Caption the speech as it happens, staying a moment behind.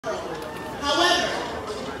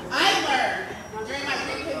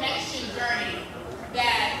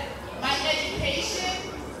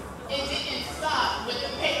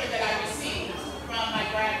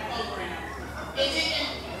it didn't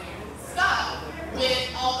stop with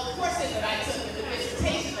all the courses that I took and the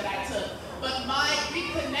dissertation that I took, but my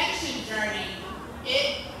reconnection journey,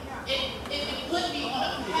 it put me on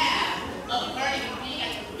a path of learning and being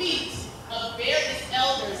at the feet of various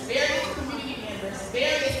elders, various community members,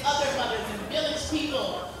 various other mothers and village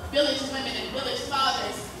people, village women and village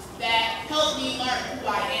fathers that helped me learn who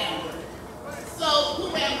I am. So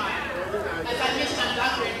who am I? As I mentioned, I'm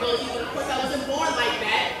Dr. Rosie, but of course I wasn't born like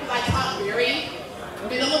that because I talk very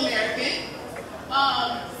Middle American.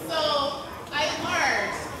 So I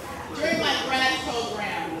learned during my grad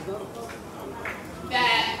program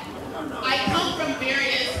that I come from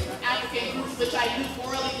various African groups, which I knew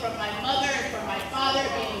orally from my mother and from my father,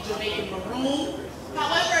 being Jamaican Maroon.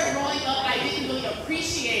 However, growing up, I didn't really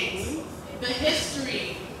appreciate the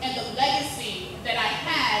history and the legacy that I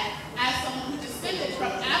had as someone who descended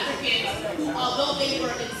from Africans who, although they were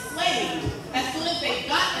enslaved, as soon as they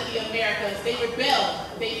got to the Americas, they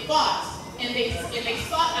rebelled, they fought, and they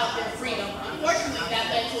sought out their freedom. Unfortunately, that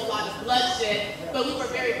led to a lot of bloodshed, but we were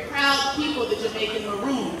very proud people, the Jamaican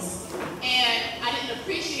Maroons. And I didn't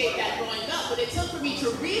appreciate that growing up, but it took for me to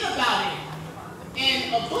read about it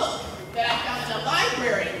in a book that I found in a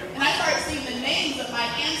library. And I started seeing the names of my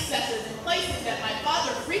ancestors and places that my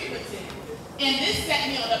father frequented. And this set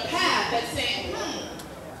me on a path that said,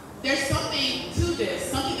 there's something to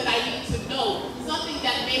this, something that I need to know, something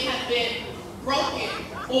that may have been broken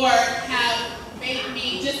or have made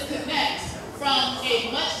me disconnect from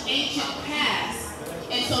a much ancient past.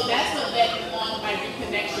 And so that's what led me on my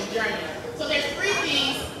reconnection journey. So there's 3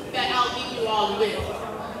 things that I'll leave you all with.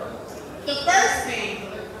 The first thing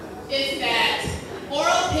is that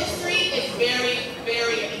oral history is very,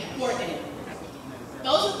 very important.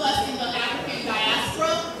 Those of us in the African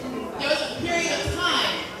diaspora, there was a period of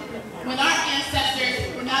time when our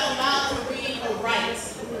ancestors were not allowed to read or write.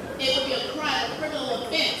 It would be a crime, a criminal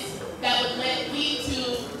offense that would lead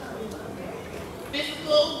to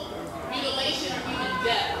physical mutilation or even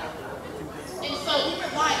death. And so we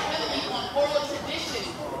relied heavily on oral tradition.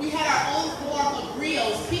 We had our own form of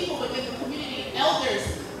griots, people within the community, elders,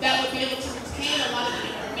 that would be able to retain a lot of the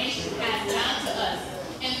information passed down to us.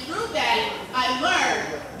 And through that, I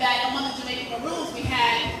learned that among the Jamaican Maroons, we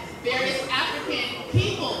had various African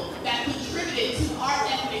people that contributed to our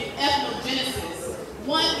ethnogenesis.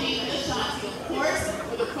 One being the Ashanti, of course,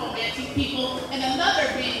 for the Chromantic people, and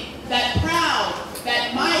another being that proud,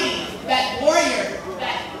 that mighty, that warrior,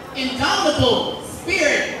 that indomitable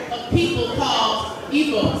spirit of people called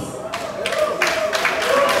Igbos.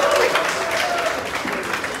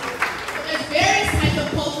 There's various types of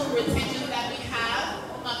cultural retention that we have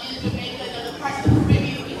in Jamaica and other parts of the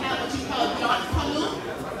Caribbean. We have what you call John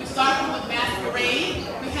Kanu. We start from the masquerade.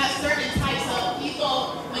 We have certain types of Igbo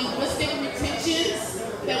linguistic retentions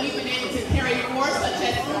that we've been able to carry forward, such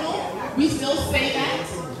as Uno. We still say that.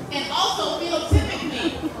 And also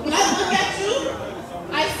phenotypically, when I look at you,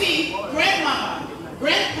 I see grandmama,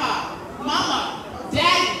 grandpa, mama,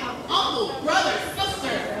 daddy, uncle, brother,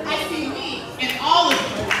 sister. I see me in all of you.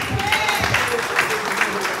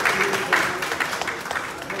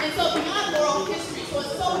 And so beyond oral history, so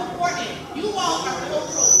it's so important. You all are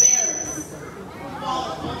cultural bearers. You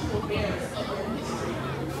all are cultural bearers of your history.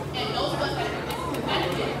 And those of us that are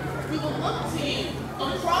disconnected, we will look to you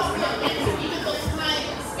across the Atlantic, even though time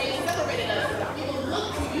and space separated us. We will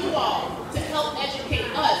look to you all to help educate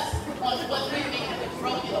us on what we may have been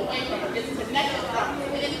broken away from or disconnected from.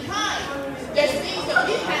 And in time, there's things that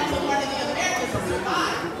we've had to learn in the Americas to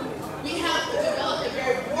survive. We have developed a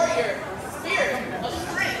very warrior spirit of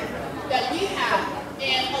strength that we have,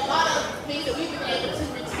 and a lot of things that we've been able to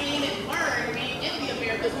retain and learn being in the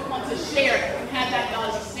Americas, we want to share and have that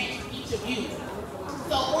knowledge exchange with each of you.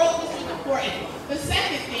 So oral history is important. The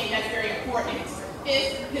second thing that's very important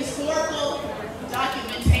is historical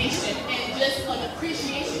documentation and just an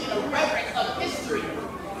appreciation and a reverence of history.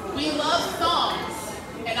 We love songs,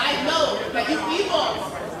 and I know that you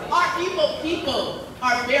Igbos, our Igbo people,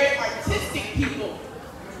 are very artistic people.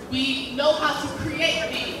 We know how to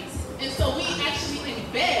create things, and so we actually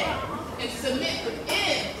embed and submit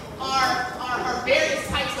within our various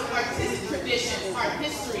types of artistic traditions, our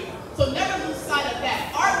history. So never lose sight of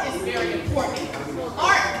that. Art is very important.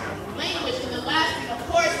 Art, language, and the last thing, of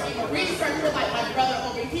course, being a researcher like my brother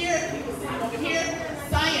over here, people sitting over here,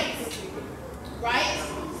 science, right?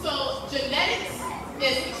 So genetics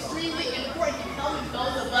is extremely important in helping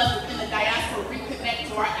those of us in the diaspora reconnect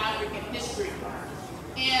to our African history.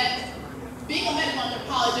 And being a medical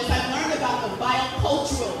anthropologist, I've learned about the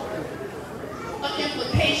biocultural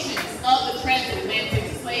implications of the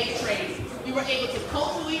transatlantic slave trade. We We were able to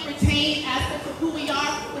culturally retain aspects of who we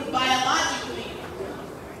are, but biologically,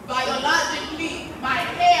 my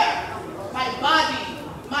hair, my body,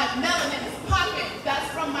 my melanin is popping.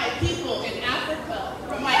 That's from my people in Africa,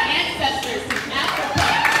 from my ancestors in Africa,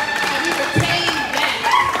 and we retain that.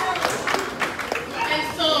 And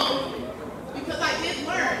so, because I did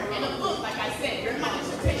learn in a book, like I said, during my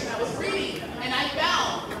dissertation, I was reading, and I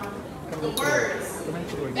found the words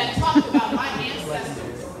that talked about my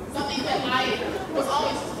ancestors, something that I was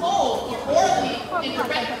always told, or orally,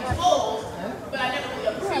 indirectly told, but I never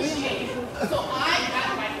really appreciated. So I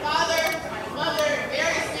got my father, my mother,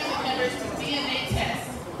 various family members to DNA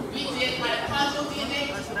tests. We did mitochondrial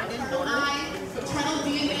DNA, which is the maternal line, paternal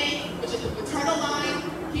DNA, which is the paternal line,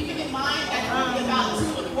 keeping in mind that only about 2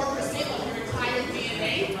 to 4% of your entire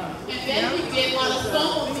DNA. And then we did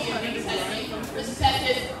autosomal DNA testing, which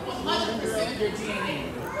tested 100% of your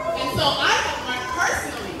DNA. And so I have learned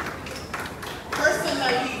personally,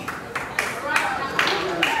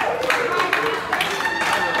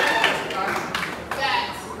 that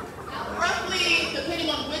roughly, depending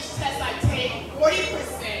on which test I take,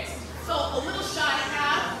 40%, so a little shy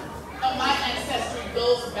half of my ancestry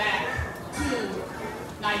goes back to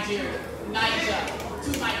Nigeria,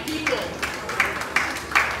 to my people.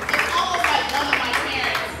 It's almost like one of my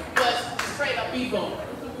parents was straight up Igbo,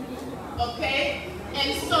 okay?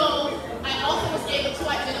 And so I also was able to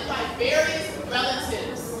identify various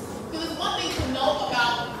relatives. Because it's one thing to know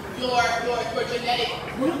about your genetic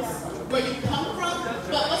roots, where you come from,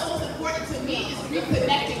 but what's most important to me is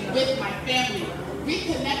reconnecting with my family,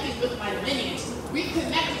 reconnecting with my lineage,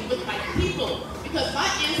 reconnecting with my people, because my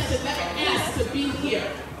ancestors never asked to be here.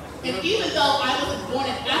 And even though I wasn't born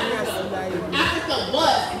in Africa, Africa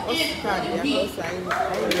was and is born in me.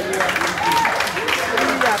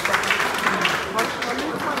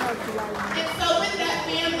 And so with that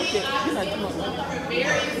family, I was able to uncover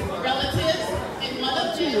various relatives, and one of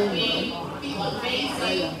them being the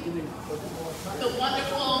amazing, the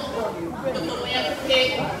wonderful, the philanthropic,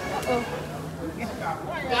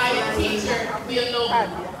 guided teacher, Leonora.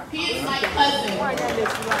 He is my cousin through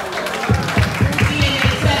DNA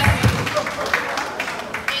testing.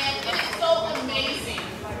 And it is so amazing,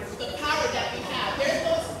 the power that we have. There's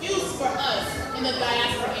no excuse for us in the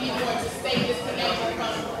diaspora anymore to stay disconnected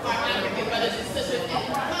from our African brothers and sisters in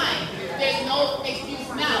time. There's no excuse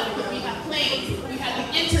now because we have planes, we have the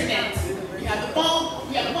internet,